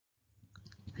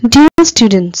Dear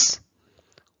students,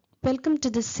 welcome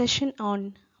to this session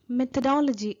on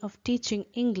methodology of teaching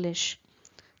English.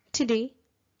 Today,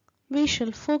 we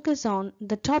shall focus on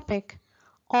the topic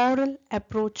oral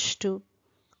approach to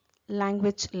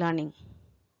language learning.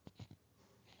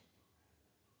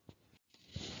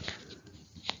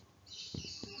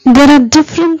 There are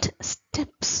different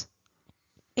steps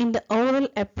in the oral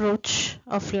approach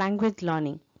of language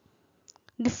learning.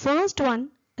 The first one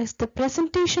is the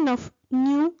presentation of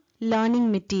new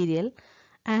learning material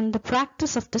and the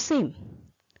practice of the same.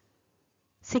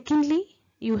 Secondly,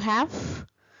 you have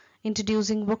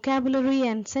introducing vocabulary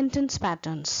and sentence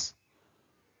patterns.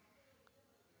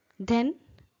 Then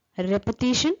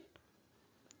repetition,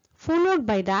 followed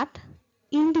by that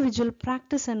individual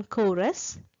practice and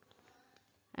chorus,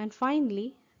 and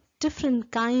finally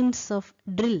different kinds of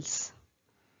drills.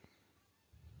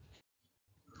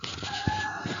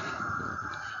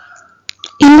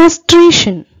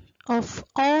 Illustration of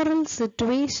oral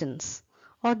situations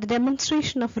or the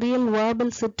demonstration of real verbal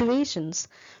situations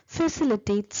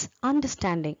facilitates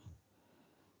understanding.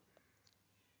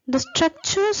 The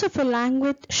structures of a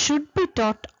language should be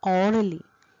taught orally.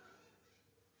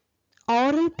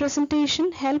 Oral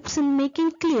presentation helps in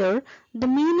making clear the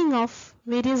meaning of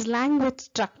various language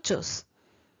structures.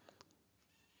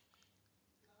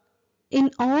 In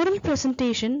oral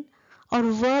presentation or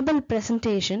verbal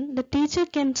presentation, the teacher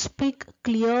can speak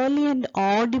clearly and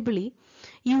audibly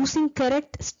using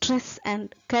correct stress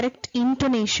and correct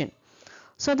intonation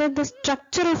so that the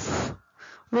structure of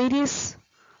various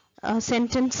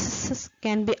sentences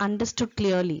can be understood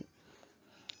clearly.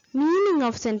 Meaning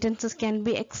of sentences can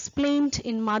be explained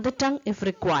in mother tongue if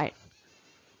required.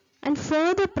 And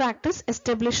further practice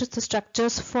establishes the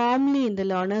structures firmly in the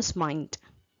learner's mind.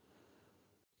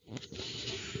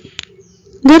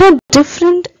 There are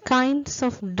different kinds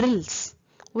of drills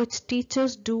which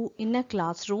teachers do in a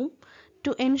classroom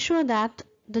to ensure that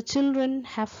the children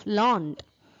have learned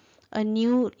a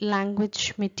new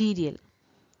language material.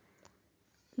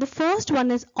 The first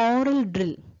one is oral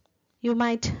drill. You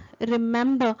might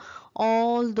remember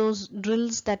all those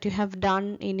drills that you have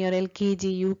done in your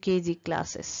LKG, UKG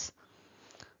classes.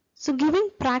 So giving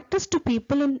practice to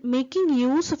people in making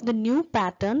use of the new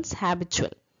patterns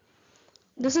habitual.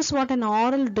 This is what an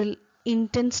oral drill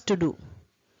intends to do.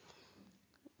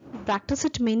 Practice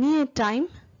it many a time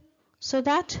so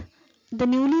that the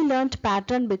newly learnt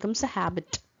pattern becomes a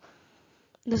habit.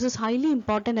 This is highly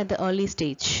important at the early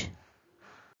stage.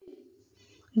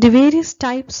 The various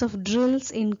types of drills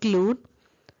include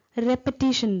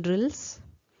repetition drills,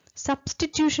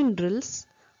 substitution drills,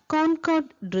 concord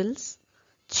drills,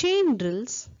 chain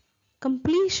drills,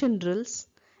 completion drills,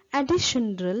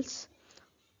 addition drills,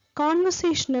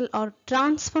 conversational or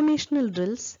transformational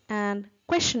drills, and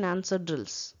question answer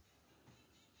drills.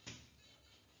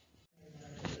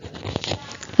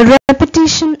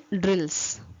 Repetition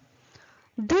drills.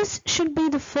 This should be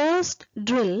the first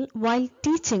drill while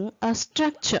teaching a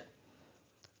structure.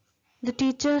 The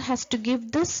teacher has to give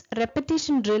this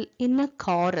repetition drill in a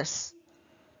chorus.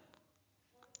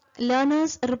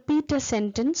 Learners repeat a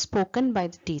sentence spoken by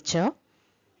the teacher,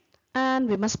 and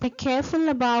we must be careful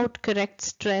about correct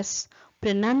stress,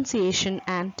 pronunciation,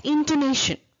 and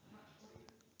intonation.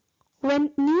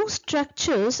 When new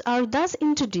structures are thus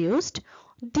introduced,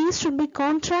 these should be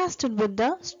contrasted with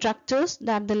the structures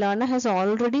that the learner has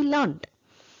already learned.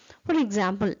 For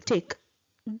example, take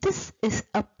this is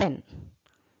a pen.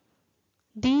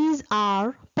 These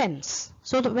are pens.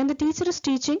 So when the teacher is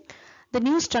teaching the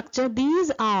new structure,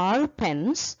 these are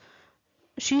pens,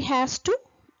 she has to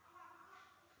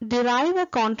derive a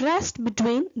contrast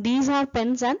between these are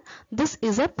pens and this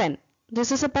is a pen.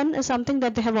 This is a pen is something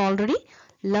that they have already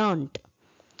learned.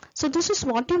 So this is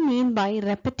what you mean by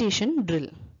repetition drill.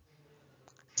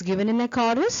 It's given in a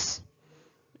chorus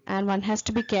and one has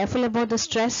to be careful about the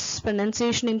stress,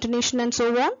 pronunciation, intonation and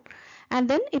so on. And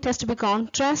then it has to be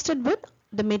contrasted with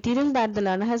the material that the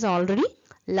learner has already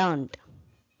learned.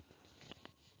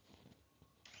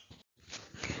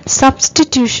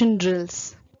 Substitution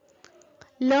drills.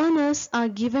 Learners are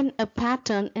given a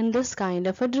pattern in this kind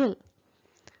of a drill.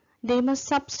 They must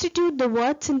substitute the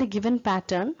words in the given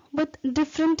pattern with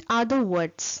different other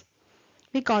words.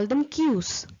 We call them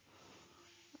cues.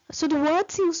 So the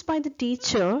words used by the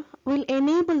teacher will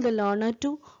enable the learner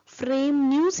to frame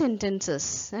new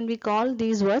sentences, and we call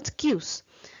these words cues.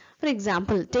 For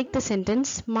example, take the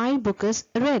sentence, my book is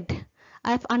red.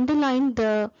 I have underlined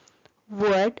the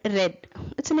word red.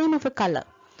 It's a name of a color.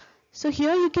 So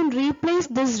here you can replace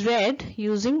this red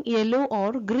using yellow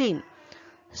or green.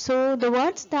 So the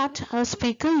words that a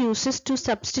speaker uses to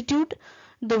substitute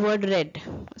the word red.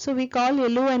 So we call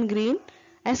yellow and green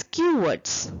as cue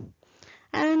words.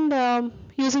 And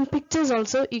using pictures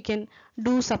also you can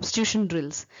do substitution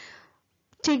drills.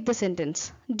 Take the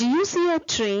sentence. Do you see a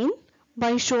train?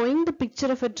 By showing the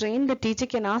picture of a train, the teacher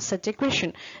can ask such a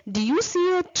question. Do you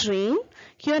see a train?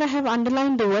 Here I have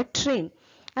underlined the word train.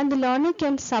 And the learner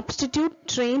can substitute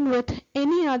train with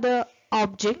any other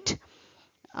object.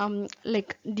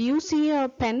 Like, do you see a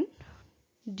pen?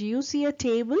 Do you see a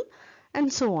table?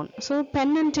 And so on. So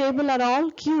pen and table are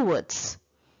all cue words.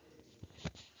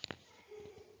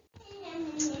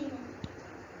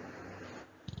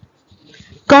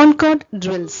 Concord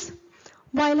drills.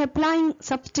 While applying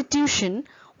substitution,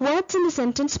 words in the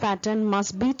sentence pattern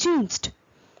must be changed.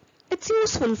 It's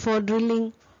useful for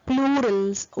drilling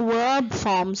plurals, verb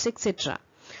forms, etc.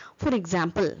 For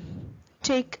example,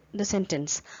 take the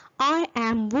sentence, I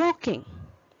am walking.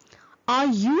 Are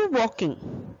you walking?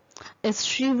 Is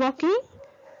she walking?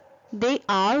 They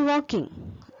are walking.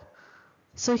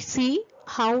 So see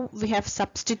how we have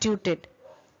substituted.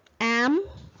 Am,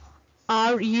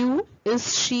 are you,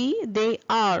 is she, they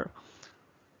are.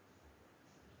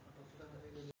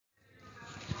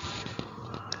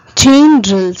 Chain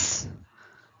drills.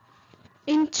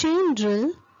 In chain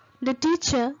drill, the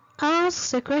teacher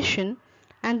asks a question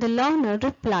and the learner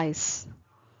replies.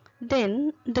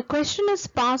 Then the question is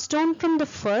passed on from the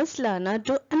first learner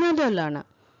to another learner.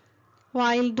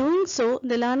 While doing so,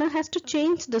 the learner has to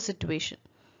change the situation.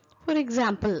 For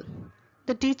example,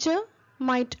 the teacher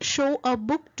might show a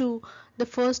book to the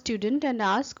first student and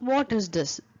ask, "What is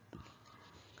this?"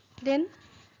 Then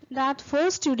that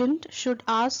first student should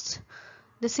ask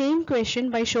the same question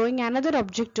by showing another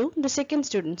object to the second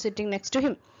student sitting next to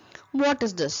him. "What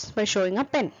is this?" by showing a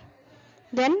pen.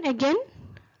 Then again,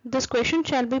 this question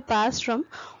shall be passed from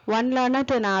one learner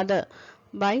to another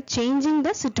by changing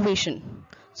the situation.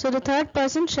 So the third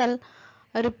person shall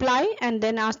reply and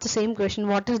then ask the same question,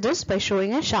 "What is this?" by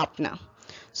showing a sharpener.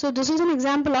 So this is an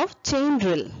example of chain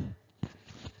drill.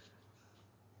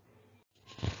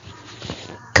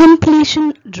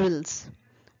 Completion drills.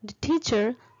 The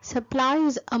teacher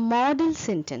supplies a model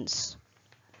sentence.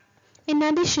 In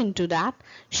addition to that,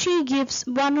 she gives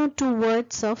one or two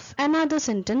words of another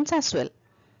sentence as well.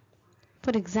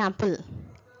 For example,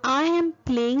 I am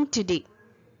playing today.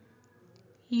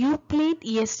 You played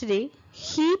yesterday.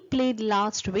 He played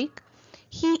last week.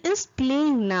 He is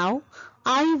playing now.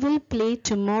 I will play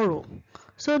tomorrow.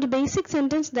 So the basic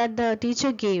sentence that the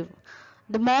teacher gave,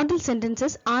 the model sentence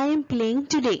is I am playing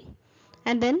today.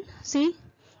 And then see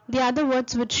the other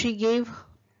words which she gave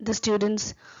the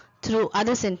students through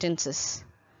other sentences.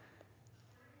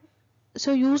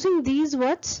 So using these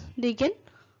words, they can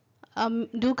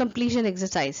do completion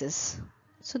exercises.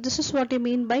 So this is what I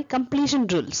mean by completion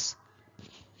drills.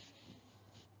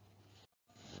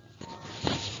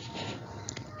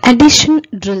 Addition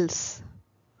drills.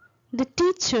 The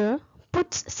teacher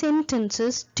puts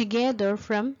sentences together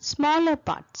from smaller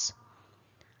parts.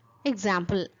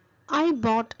 Example, I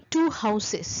bought 2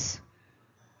 houses.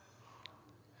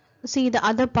 See the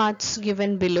other parts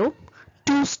given below.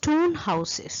 2 stone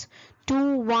houses,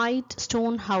 2 white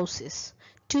stone houses,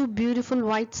 2 beautiful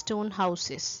white stone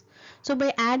houses. So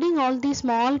by adding all these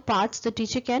small parts, the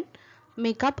teacher can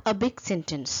make up a big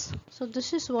sentence. So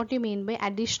this is what you mean by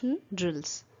addition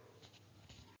drills.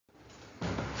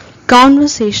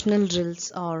 Conversational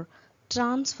drills or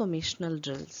transformational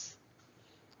drills.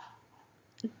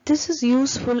 This is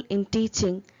useful in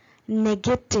teaching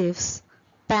negatives,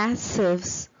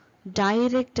 passives,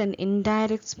 direct and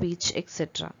indirect speech,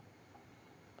 etc.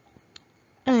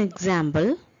 An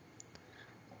example,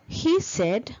 he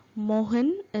said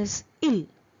Mohan is ill.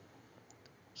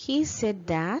 He said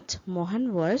that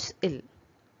Mohan was ill.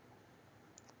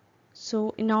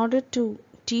 So in order to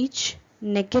teach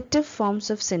negative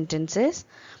forms of sentences,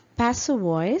 passive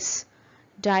voice,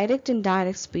 direct and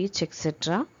indirect speech,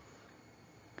 etc.,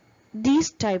 these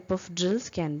type of drills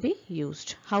can be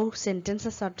used. How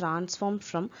sentences are transformed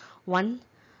from one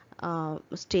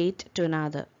state to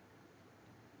another.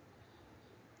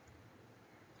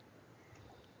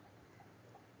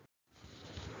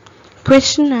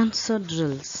 Question answer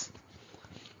drills.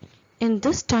 In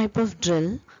this type of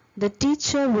drill, the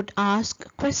teacher would ask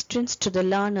questions to the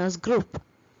learners group.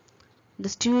 The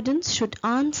students should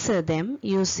answer them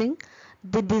using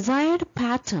the desired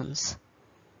patterns.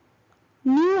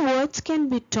 New words can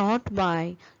be taught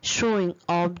by showing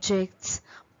objects,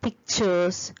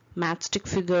 pictures, matchstick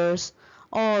figures,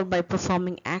 or by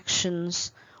performing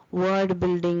actions, word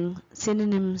building,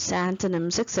 synonyms,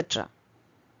 antonyms, etc.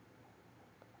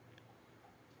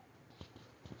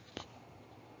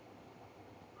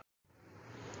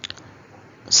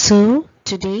 So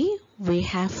today we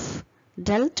have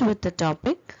dealt with the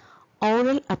topic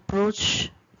oral approach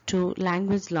to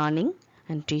language learning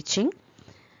and teaching,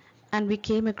 and we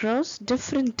came across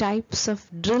different types of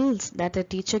drills that a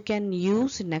teacher can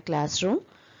use in a classroom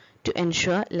to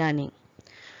ensure learning.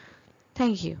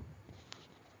 Thank you.